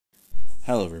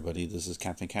Hello everybody, this is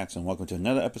Captain Katz and welcome to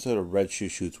another episode of Red Shoe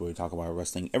Shoots where we talk about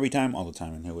wrestling every time, all the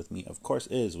time. And here with me, of course,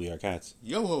 is We Are Cats.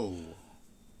 Yo!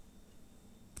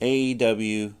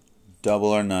 AEW, Double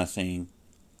or Nothing,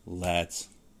 let's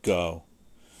go.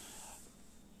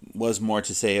 Was more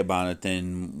to say about it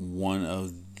than one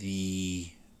of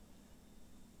the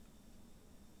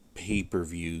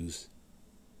pay-per-views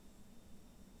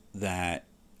that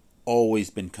always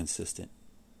been consistent.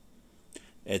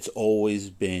 It's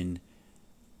always been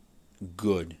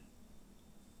good.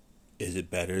 Is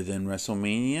it better than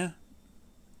WrestleMania?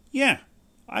 Yeah,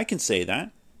 I can say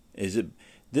that. Is it?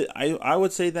 I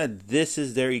would say that this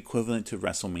is their equivalent to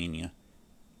WrestleMania,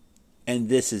 and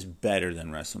this is better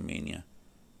than WrestleMania.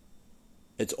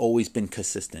 It's always been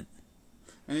consistent.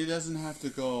 And it doesn't have to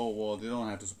go. Well, they don't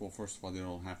have to. Well, first of all, they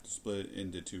don't have to split it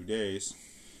into 2 days,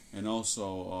 and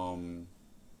also,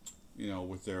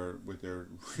 with their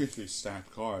really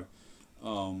stacked card,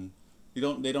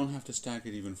 they don't have to stack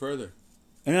it even further.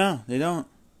 No, they don't.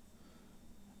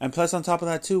 And plus, on top of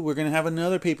that, too, we're gonna have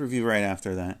another pay-per-view right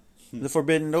after that, the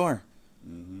Forbidden Door.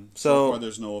 Mm-hmm. So far,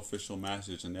 there's no official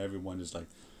message, and everyone is like,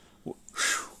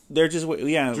 they're just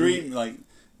dream like.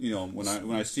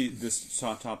 When I see this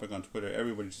topic on Twitter,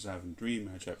 everybody's just having dream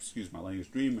match after, excuse my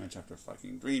language, dream match after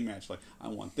fucking dream match. Like, I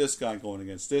want this guy going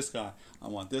against this guy. I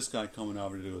want this guy coming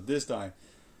over to do this guy.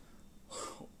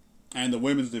 And the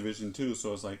women's division, too.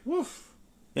 So it's like, woof.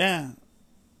 Yeah.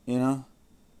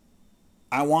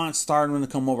 I want Stardom to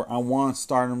come over. I want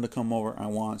Stardom to come over. I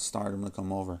want Stardom to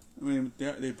come over. I mean,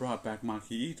 they brought back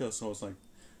Maki Ito, so it's like,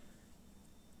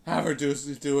 have her do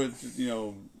it,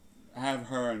 have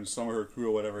her and some of her crew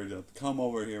or whatever come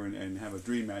over here and have a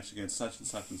dream match against such and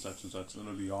such and such and such.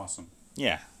 It'll be awesome.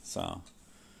 Yeah, so,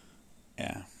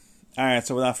 yeah. Alright,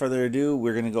 so without further ado,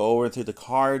 we're going to go over to the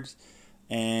cards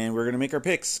and we're going to make our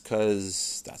picks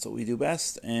because that's what we do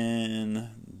best and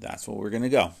that's what we're going to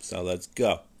go. So let's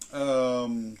go.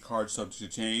 Cards subject to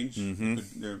change.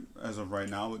 Mm-hmm. As of right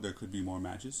now, there could be more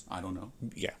matches. I don't know.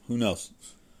 Yeah, who knows?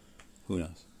 Who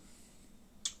knows?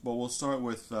 But we'll start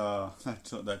with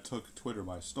that took Twitter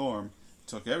by storm,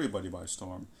 took everybody by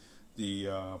storm.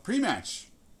 The pre-match.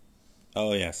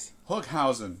 Oh yes. Hook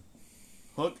and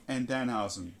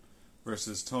Danhausen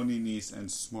versus Tony Nese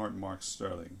and Smart Mark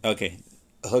Sterling. Okay,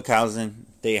 Hookhausen,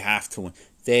 they have to win.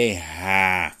 They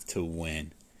have to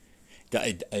win.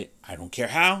 I don't care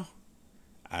how.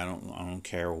 I don't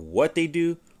care what they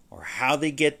do or how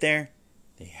they get there.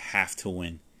 They have to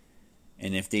win.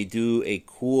 And if they do a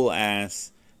cool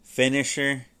ass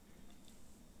finisher,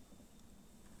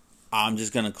 I'm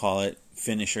just gonna call it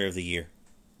finisher of the year.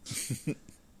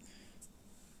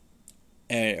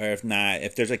 Or if not,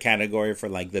 if there's a category for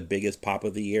like the biggest pop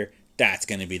of the year, that's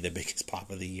gonna be the biggest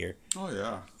pop of the year. Oh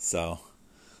yeah. So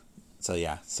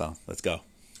yeah. So let's go.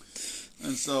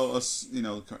 And so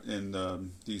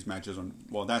in these matches,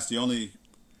 that's the only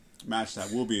match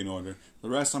that will be in order. The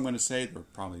rest, I'm going to say, they're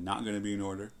probably not going to be in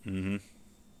order. Mm-hmm.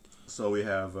 So we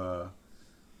have a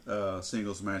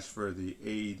singles match for the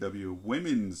AEW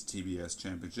Women's TBS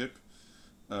Championship.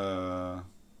 I'm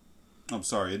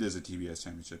sorry, it is a TBS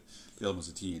Championship. The other one's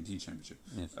a TNT Championship.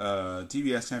 Yes.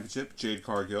 TBS Championship, Jade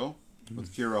Cargill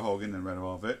with Kira Hogan and Red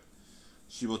Velvet.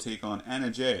 She will take on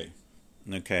Anna Jay.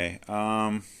 Okay.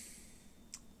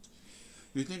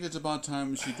 You think it's about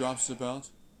time she drops the belt?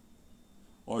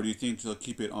 Or do you think she'll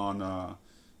keep it on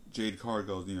Jade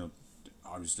Cargill,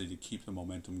 obviously to keep the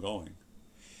momentum going?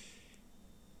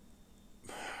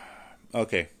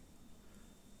 Okay.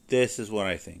 This is what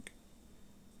I think.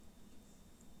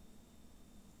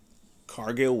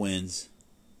 Cargill wins,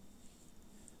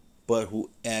 but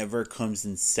whoever comes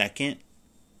in second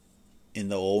in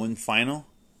the Owen final,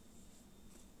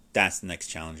 that's the next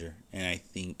challenger. And I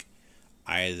think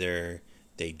either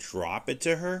they drop it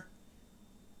to her,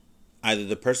 either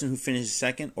the person who finishes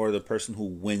second or the person who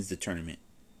wins the tournament.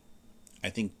 I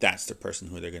think that's the person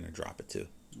who they're going to drop it to.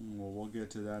 Well, we'll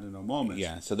get to that in a moment.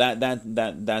 Yeah, so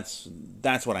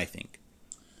that's what I think.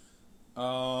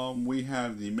 We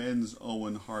have the men's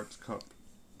Owen Hart Cup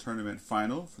tournament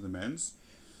final for the men's.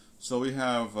 So we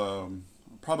have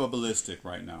probabilistic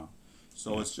right now.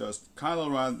 So It's just Kyle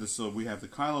O'Reilly. So we have the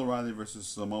Kyle O'Reilly versus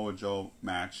Samoa Joe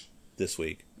match This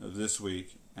week.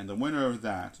 And the winner of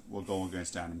that will go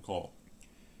against Adam Cole.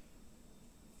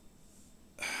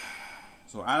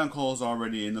 So Adam Cole's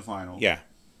already in the final. Yeah.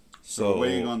 So we're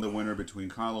waiting on the winner between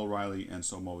Kyle O'Reilly and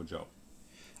Samoa Joe.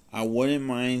 I wouldn't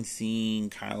mind seeing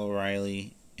Kyle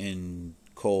O'Reilly and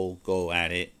Cole go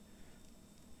at it,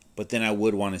 but then I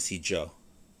would want to see Joe.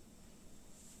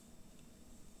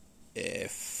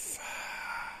 If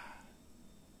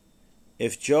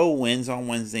Joe wins on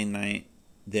Wednesday night,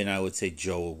 then I would say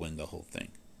Joe will win the whole thing.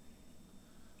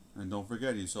 And don't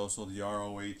forget, he's also the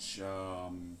ROH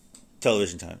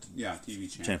Television time. Yeah, TV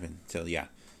champion. So yeah.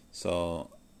 So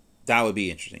that would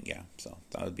be interesting, yeah. So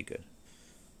that would be good.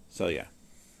 So yeah.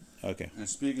 Okay. And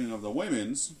speaking of the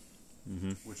women's,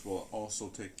 which will also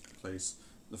take place,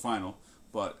 the final,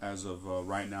 but as of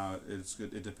right now,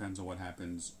 it depends on what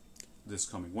happens this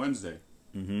coming Wednesday,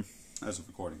 as of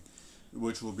recording,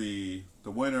 which will be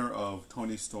the winner of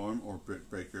Toni Storm or Britt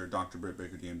Baker, Dr. Britt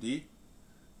Baker DMD,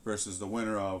 versus the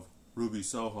winner of Ruby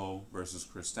Soho versus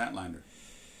Chris Statlander.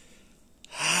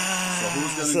 So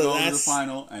who's going to go to the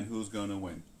final and who's going to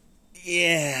win?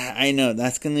 Yeah, I know.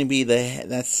 That's going to be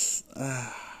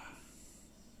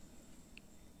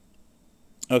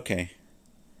Okay.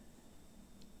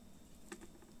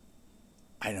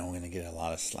 I know I'm going to get a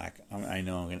lot of slack. I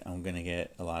know I'm going to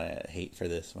get a lot of hate for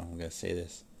this when I'm going to say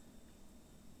this.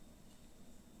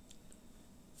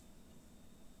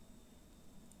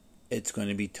 It's going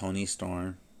to be Toni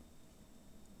Storm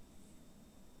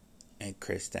and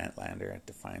Chris Statlander at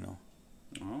the final.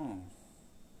 Oh.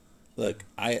 Look,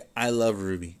 I love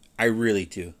Ruby. I really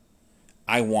do.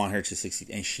 I want her to succeed,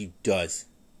 and she does.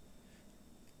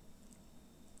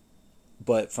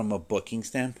 But from a booking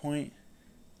standpoint,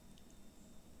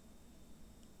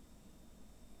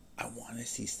 I want to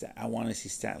see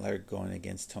Statler going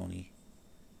against Toni.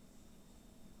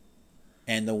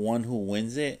 And the one who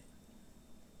wins it,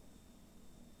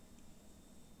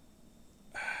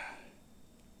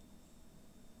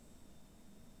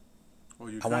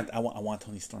 I want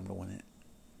Toni Storm to win it.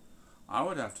 I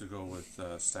would have to go with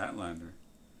Statlander.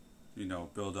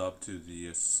 Build up to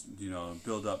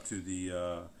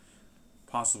the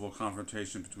possible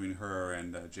confrontation between her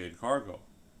and Jade Cargill.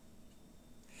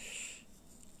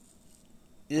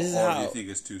 Or do you think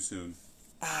it's too soon?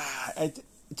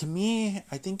 To me,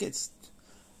 I think it's.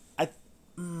 I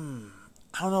don't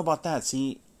know about that.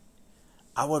 See,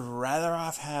 I would rather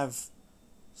have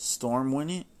Storm win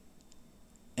it,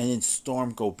 and then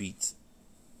Storm go beat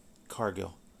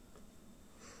Cargill.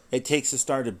 It takes a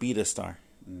star to beat a star.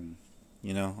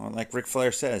 Like Ric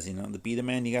Flair says, to beat a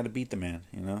man, you got to beat the man.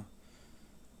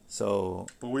 So,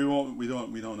 but we don't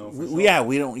know. For sure. We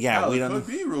don't. Yeah, we don't. It could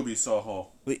be Ruby Soho.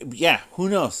 Who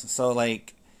knows? So,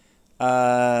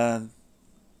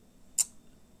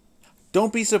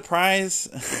 don't be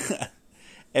surprised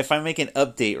if I make an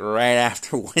update right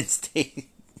after Wednesday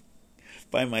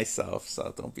by myself.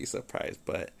 So don't be surprised.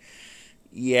 But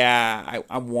yeah,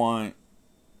 I want.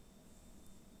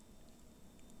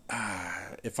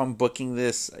 If I'm booking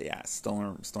this,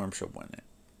 Storm should win it.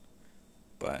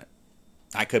 But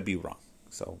I could be wrong.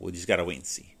 So we just gotta wait and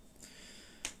see.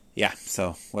 Yeah,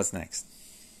 so what's next?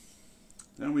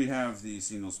 Then we have the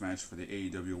singles match for the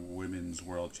AEW Women's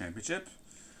World Championship.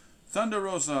 Thunder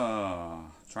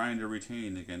Rosa trying to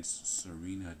retain against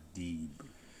Serena Deeb.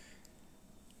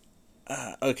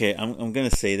 Okay, I'm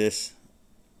gonna say this.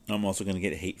 I'm also gonna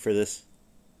get hate for this.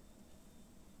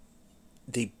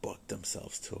 They booked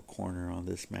themselves to a corner on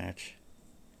this match.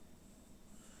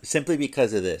 Simply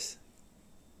because of this.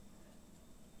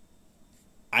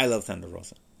 I love Thunder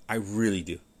Rosa. I really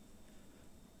do.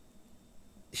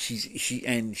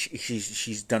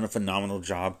 She's done a phenomenal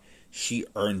job. She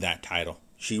earned that title.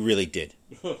 She really did.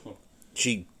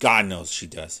 God knows she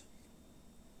does.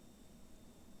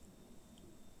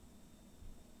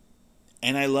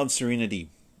 And I love Serena Deeb.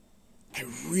 I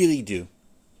really do.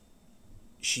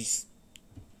 She's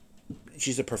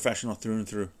a professional through and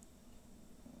through.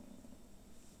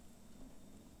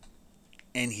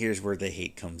 And here's where the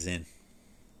hate comes in.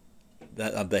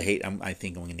 The hate I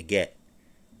think I'm going to get.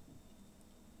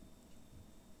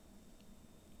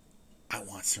 I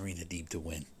want Serena Deeb to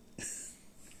win.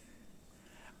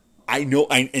 I know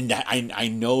I'm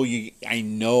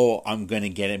going to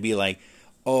get it and be like,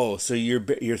 oh, so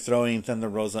you're throwing Thunder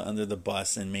Rosa under the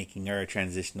bus and making her a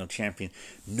transitional champion.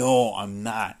 No, I'm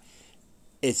not.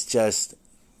 It's just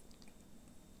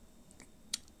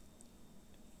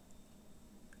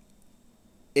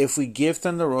if we give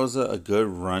Thunder Rosa a good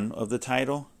run of the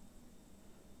title,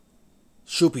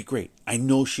 she'll be great. I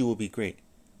know she will be great.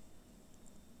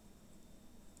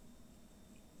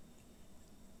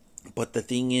 But the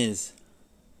thing is,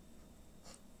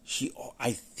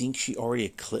 I think she already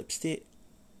eclipsed it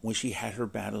when she had her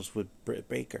battles with Britt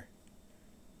Baker.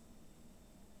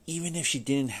 Even if she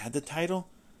didn't have the title,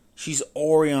 she's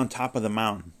already on top of the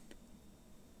mountain.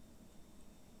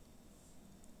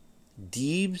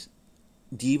 Deeb,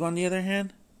 on the other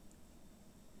hand,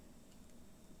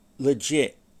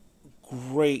 legit,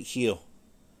 great heel.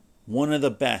 One of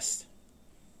the best.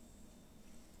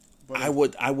 I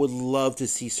would love to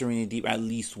see Serena Deeb at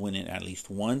least win it at least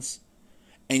once.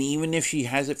 And even if she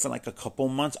has it for like a couple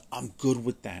months, I'm good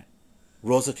with that.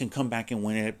 Rosa can come back and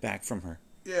win it back from her.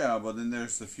 Yeah, but then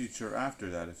there's the future after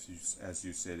that. If you, as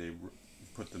you say, they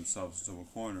put themselves into a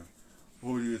corner.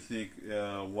 Who do you think?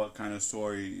 What kind of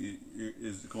story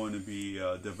is going to be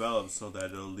developed so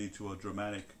that it'll lead to a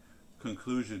dramatic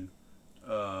conclusion?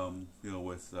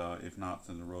 With if not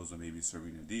Thunder Rosa, maybe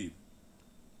Serena Deeb.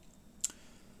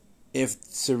 If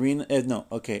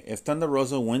Thunder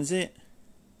Rosa wins it,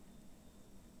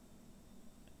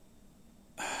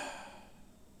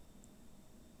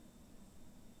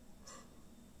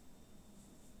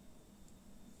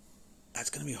 that's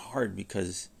gonna be hard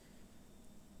because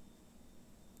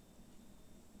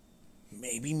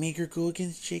maybe make her go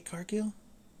against Jade Cargill,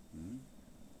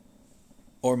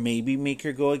 or maybe make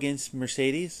her go against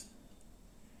Mercedes,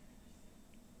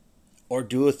 or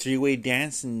do a 3-way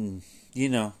dance and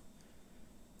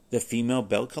the female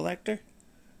belt collector.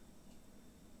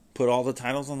 Put all the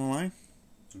titles on the line.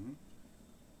 Mm-hmm.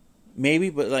 Maybe,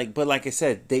 but like I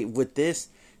said, they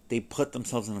put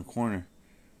themselves in a corner,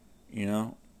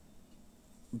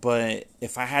 But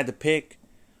if I had to pick,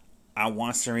 I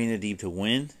want Serena Deeb to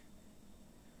win.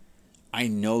 I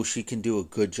know she can do a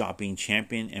good job being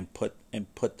champion and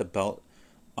put the belt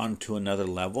onto another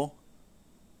level.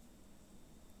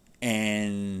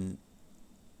 And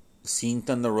seeing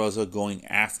Thunder Rosa going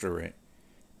after it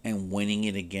and winning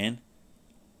it again,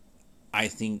 I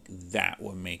think that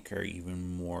would make her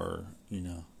even more,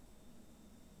 the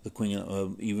queen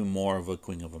of, even more of a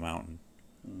queen of a mountain.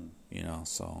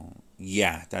 So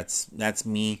yeah, that's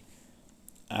me.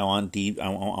 I want Deeb. I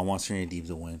want Serena Deeb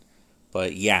to win,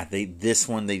 but yeah, they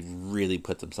really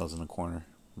put themselves in a corner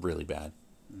really bad.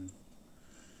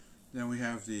 Then we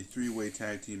have the 3-way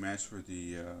tag team match for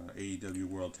the AEW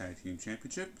World Tag Team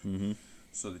Championship. Mm-hmm.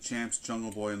 So the champs,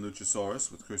 Jungle Boy and Luchasaurus,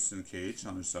 with Christian Cage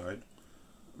on their side,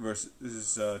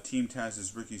 versus Team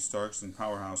Taz's Ricky Starks and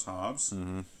Powerhouse Hobbs,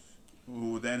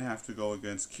 who then have to go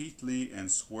against Keith Lee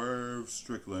and Swerve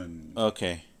Strickland.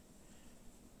 Okay.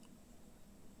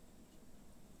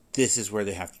 This is where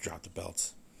they have to drop the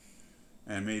belts.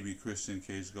 And maybe Christian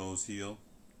Cage goes heel.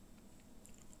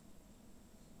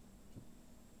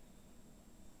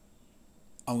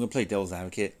 I'm going to play devil's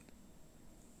advocate.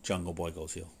 Jungle Boy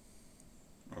goes heel.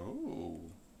 Oh.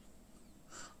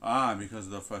 Because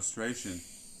of the frustration.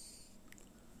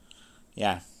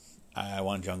 Yeah. I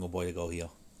want Jungle Boy to go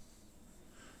heel.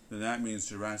 Then that means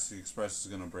Jurassic Express is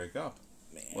going to break up.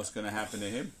 Man. What's going to happen to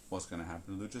him? What's going to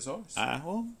happen to Luchasaurus?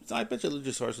 I bet you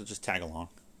Luchasaurus will just tag along.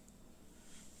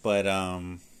 But,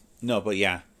 but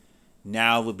yeah.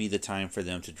 Now would be the time for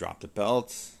them to drop the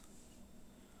belts.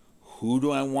 Who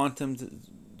do I want them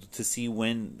to see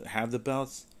have the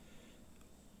belts?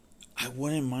 I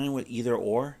wouldn't mind with either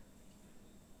or.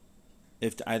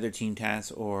 If either Team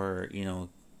Taz or,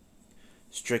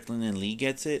 Strickland and Lee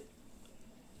gets it.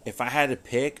 If I had to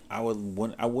pick, I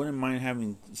wouldn't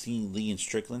mind seeing Lee and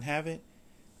Strickland have it.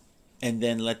 And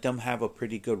then let them have a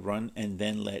pretty good run and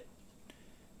then let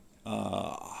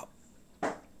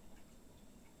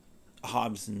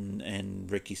Hobbs and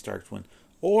Ricky Starks win.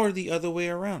 Or the other way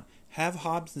around. Have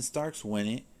Hobbs and Starks win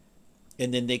it,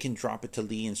 and then they can drop it to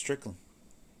Lee and Strickland.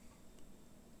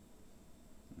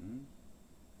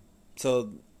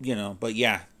 So, but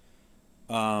yeah.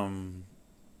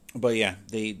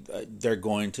 They're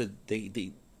going to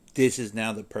this is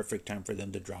now the perfect time for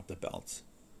them to drop the belts.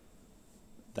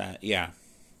 That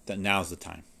now's the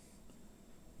time.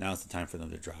 Now's the time for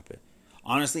them to drop it.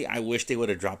 Honestly, I wish they would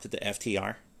have dropped it to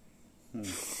FTR.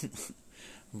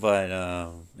 But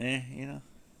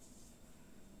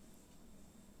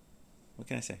what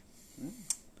can I say?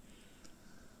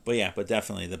 But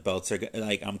definitely the belts are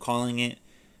like I'm calling it.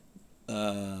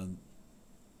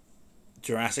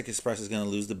 Jurassic Express is going to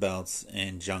lose the belts,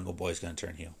 and Jungle Boy is going to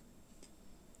turn heel.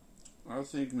 I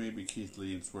think maybe Keith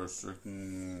Lee and Swerve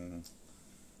Strickland.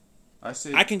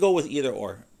 I can go with either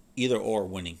or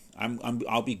winning.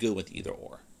 I'll be good with either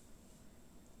or.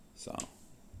 So.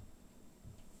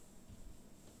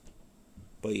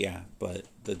 They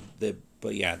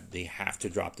have to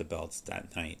drop the belts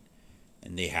that night,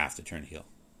 and they have to turn heel.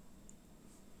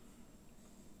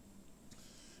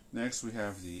 Next, we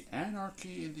have the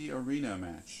Anarchy in the Arena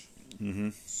match. Mm-hmm.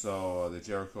 So, the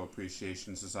Jericho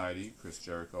Appreciation Society, Chris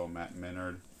Jericho, Matt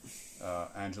Menard,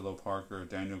 Angelo Parker,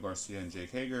 Daniel Garcia, and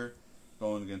Jake Hager,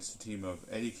 going against the team of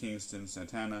Eddie Kingston,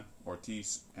 Santana,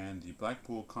 Ortiz, and the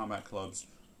Blackpool Combat Club's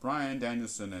Bryan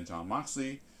Danielson and Jon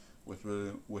Moxley, with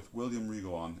William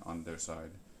Regal on their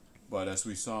side. But as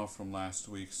we saw from last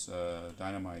week's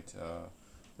Dynamite,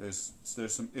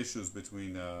 there's some issues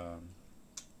between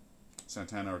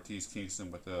Santana Ortiz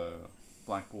Kingston with the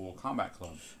Blackpool Combat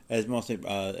Club. It's mostly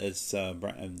Danielson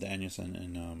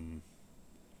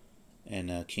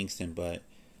and Kingston, but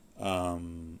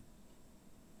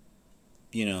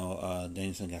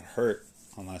Danielson got hurt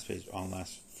on last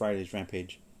Friday's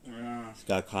Rampage. Yeah. He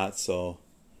got caught, so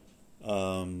I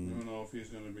don't know if he's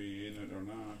going to be in it or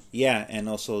not. yeah, and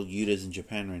also Yuta's in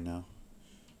Japan right now.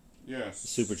 Yes.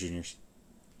 Super Juniors.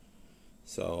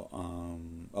 So,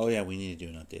 we need to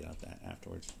do an update on that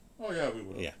afterwards. Oh yeah, we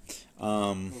will. Yeah.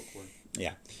 Real quick.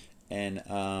 Yeah. And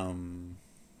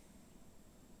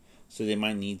so they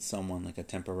might need someone like a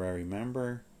temporary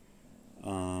member.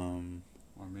 Or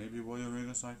maybe William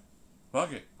Regal's like,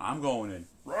 fuck it, I'm going in.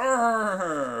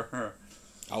 Roar!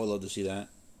 I would love to see that.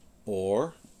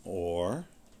 Or a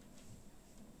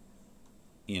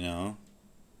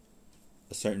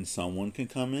certain someone can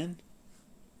come in.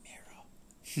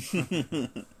 Miro.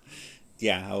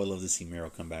 Yeah, I would love to see Miro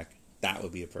come back. That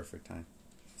would be a perfect time.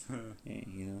 Yeah,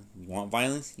 you want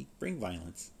violence? Bring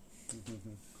violence.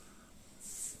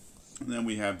 And then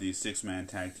we have the 6-man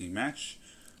tag team match.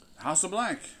 House of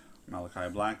Black. Malachi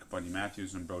Black, Buddy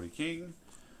Matthews, and Brody King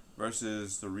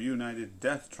versus the reunited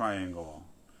Death Triangle.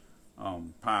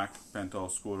 Pac, Pento,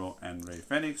 Scuro, and Rey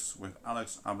Fenix with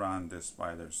Alex Abrantes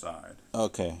by their side.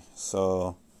 Okay,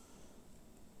 so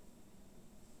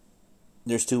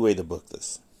there's two ways to book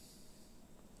this.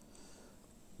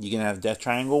 You can have Death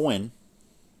Triangle win.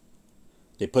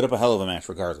 They put up a hell of a match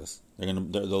regardless.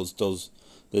 This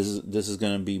is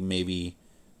gonna be maybe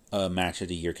a match of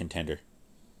the year contender.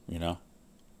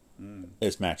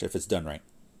 This match if it's done right.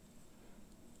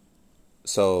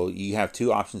 So you have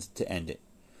two options to end it.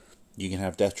 You can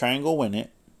have Death Triangle win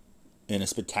it in a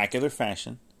spectacular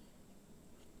fashion,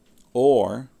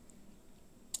 or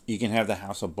you can have the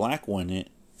House of Black win it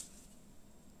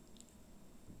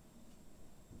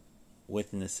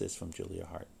with an assist from Julia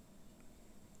Hart.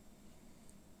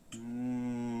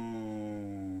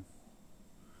 I'm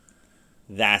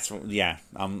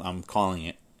calling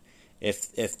it.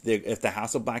 If the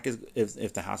House of Black is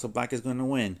going to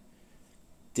win,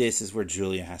 this is where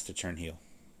Julia has to turn heel.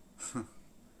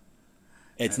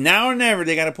 It's now or never.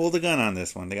 They got to pull the gun on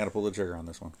this one. They got to pull the trigger on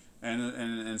this one. And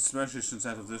especially since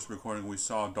after this recording we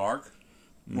saw Dark,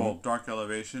 Dark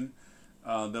Elevation.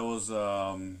 There was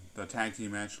the tag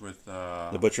team match with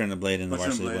the Butcher and the Blade and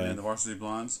the Varsity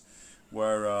Blondes,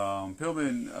 where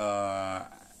Pillman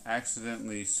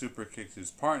accidentally super kicked his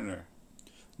partner.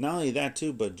 Not only that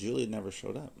too, but Julia never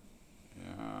showed up.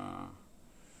 Yeah.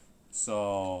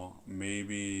 So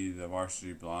maybe the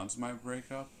Varsity Blondes might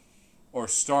break up, or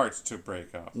start to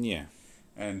break up. Yeah.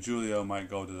 And Julia might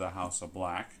go to the House of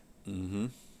Black. Mm-hmm.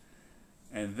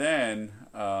 And then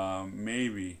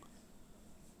maybe.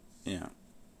 Yeah.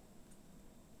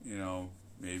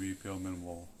 Maybe Pillman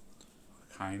will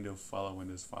kind of follow in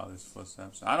his father's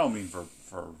footsteps. I don't mean for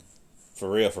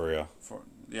real.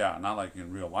 Not like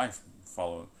in real life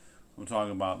follow. I'm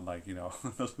talking about like the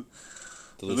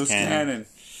loose cannon.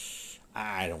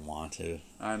 I don't want to.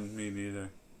 Me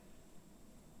neither.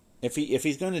 If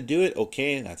he's going to do it,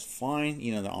 okay, that's fine.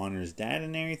 The honor his dad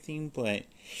and everything, but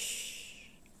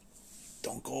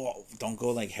don't go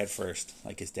like head first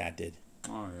like his dad did.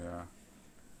 Oh yeah.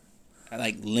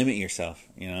 And limit yourself,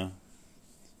 Yeah.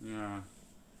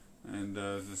 And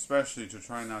especially to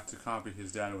try not to copy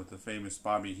his dad with the famous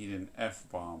Bobby Heenan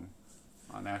F-bomb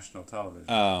on national television.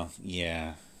 Oh,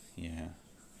 yeah.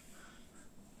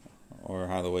 Or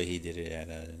how the way he did it at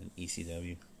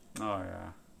ECW. Oh,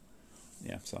 yeah.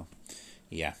 Yeah, so,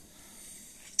 yeah.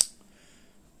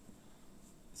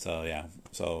 So, yeah.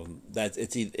 So,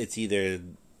 it's either...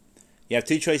 You have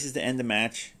two choices to end the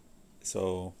match.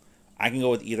 So, I can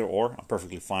go with either or. I'm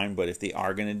perfectly fine. But if they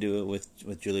are going to do it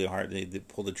with Julia Hart, they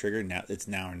pull the trigger. Now it's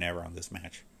now or never on this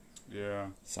match. Yeah.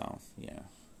 So, yeah.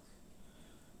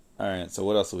 All right. So,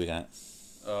 what else do we got?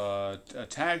 A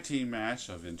tag team match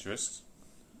of interest.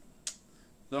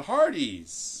 The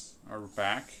Hardys are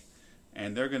back,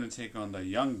 and they're going to take on the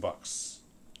Young Bucks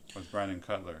with Brandon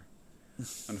Cutler.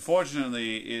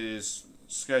 Unfortunately, it is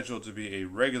scheduled to be a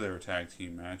regular tag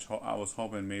team match. I was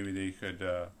hoping maybe they could...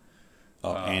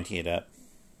 ante it up.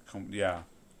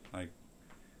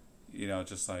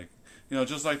 Just like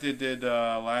they did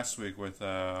last week with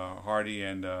Hardy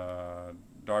and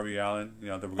Darby Allin. They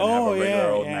were going to have a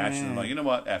regular match, and they're like, you know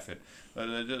what, F it.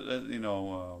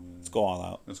 Let's go all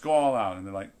out. Let's go all out, and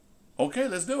they're like, okay,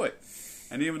 let's do it.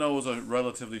 And even though it was a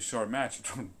relatively short match,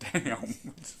 damn.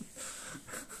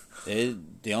 They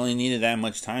only needed that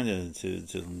much time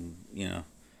to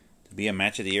be a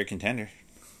match of the year contender.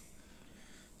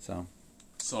 So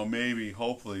So maybe,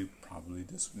 hopefully, probably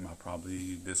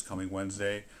this coming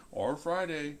Wednesday or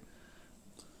Friday,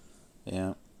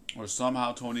 Yeah. or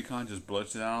somehow Tony Khan just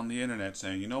blurts it out on the internet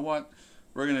saying, you know what,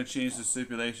 we're gonna change the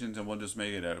stipulations and we'll just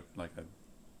make it a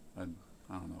I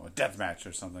don't know, a death match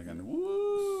or something, and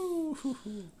woo.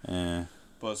 Yeah.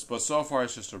 But so far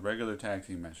it's just a regular tag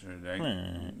team match. They're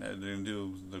gonna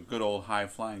do the good old high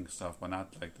flying stuff, but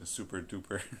not like the super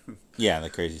duper. Yeah, the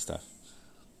crazy stuff.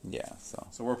 Yeah, So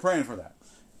we're praying for that.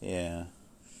 yeah.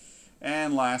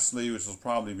 And lastly, which will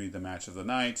probably be the match of the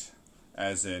night,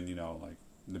 as in, like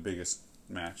the biggest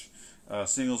match,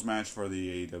 singles match for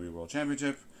the AEW World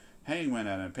Championship, Hangman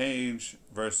Adam Page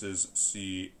versus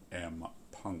CM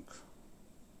Punk.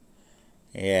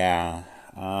 Yeah.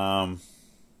 I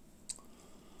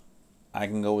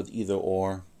can go with either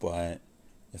or, but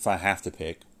if I have to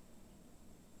pick,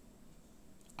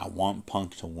 I want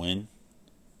Punk to win,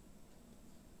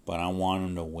 but I want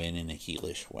him to win in a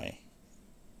heelish way.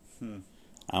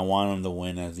 I want him to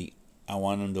win as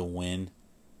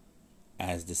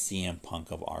the CM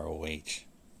Punk of ROH.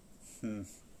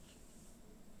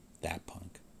 That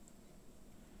Punk.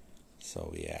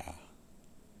 So yeah.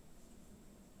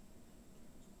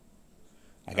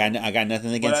 I got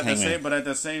nothing against Hangman. But at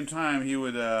the same time, he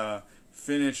would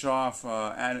finish off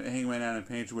Hangman Adam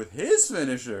Page with his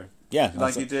finisher. Yeah,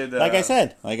 like he did. Like I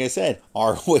said,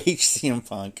 ROH CM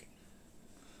Punk.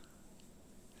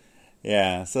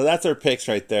 Yeah, so that's our picks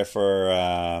right there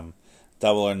for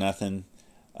Double or Nothing.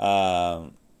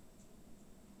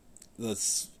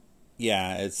 It's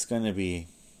gonna be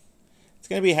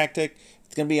hectic.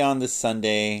 It's gonna be on this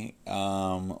Sunday.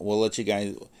 We'll let you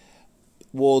guys.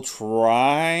 We'll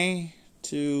try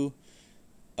to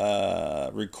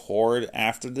record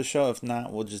after the show. If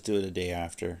not, we'll just do it a day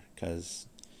after because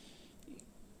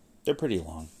they're pretty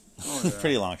long. Oh, yeah.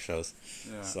 Pretty long shows.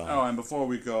 Yeah. So. Oh, and before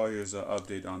we go, here's an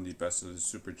update on the Best of the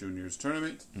Super Juniors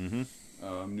tournament.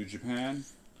 New Japan.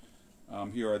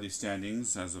 Here are the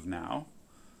standings as of now.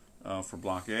 For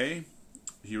Block A,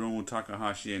 Hiromu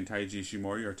Takahashi and Taiji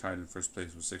Ishimori are tied in first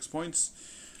place with 6 points.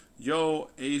 Yo,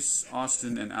 Ace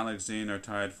Austin, and Alex Zane are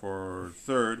tied for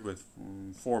third with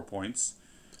 4 points.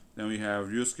 Then we have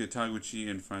Ryusuke Taguchi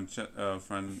and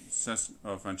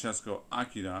Francesco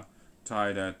Akira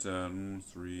tied at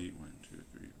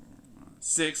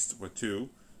 6th with 2.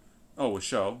 Oh, with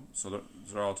Sho. So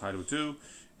they're all tied with 2.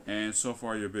 And so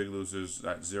far, your big losers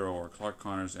at 0 are Clark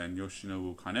Connors and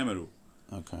Yoshinobu Kanemaru.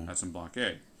 Okay. That's in Block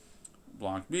A.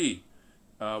 Block B,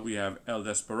 we have El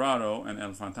Desperado and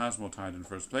El Fantasmo tied in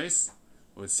first place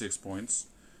with 6 points.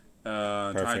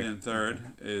 Tied in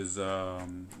third is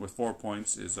with 4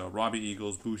 points is Robbie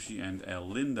Eagles, Bushi, and El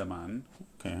Lindaman.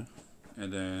 Okay.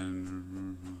 And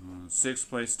then 6th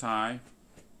place tie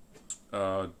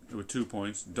with 2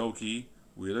 points, Doki,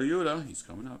 Wheeler Yuta, he's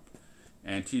coming up,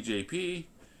 and TJP.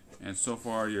 And so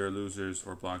far, your losers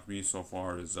for Block B so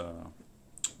far is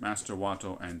Master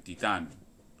Wato and Titan.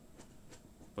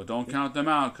 But don't count them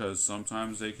out because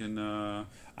sometimes they can.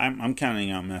 I'm counting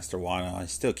out Master Wato. I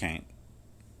still can't.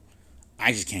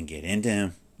 I just can't get into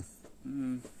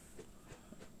him.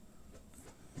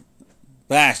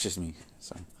 But that's just me.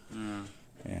 So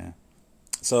yeah.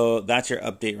 So that's your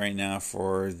update right now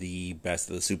for the Best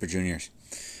of the Super Juniors.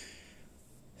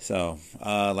 So,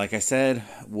 like I said,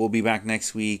 we'll be back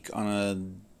next week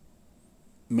on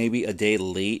maybe a day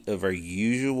late of our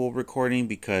usual recording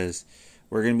because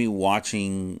we're going to be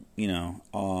watching,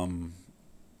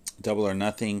 Double or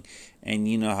Nothing, and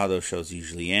you know how those shows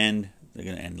usually end. They're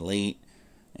going to end late,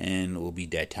 and we'll be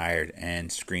dead tired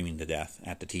and screaming to death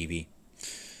at the TV.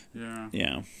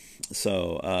 Yeah.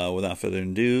 So, without further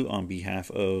ado, on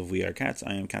behalf of We Are Cats,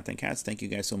 I am Captain Cats. Thank you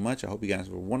guys so much. I hope you guys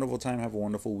have a wonderful time. Have a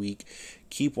wonderful week.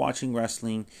 Keep watching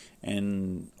wrestling,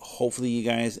 and hopefully you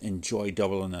guys enjoy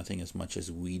Double or Nothing as much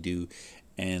as we do.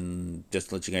 And just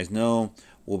to let you guys know,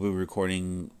 we'll be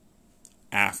recording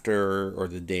after or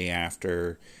the day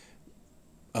after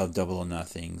of Double or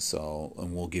Nothing. So,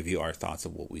 and we'll give you our thoughts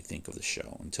of what we think of the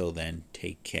show. Until then,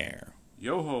 take care.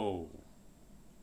 Yo ho!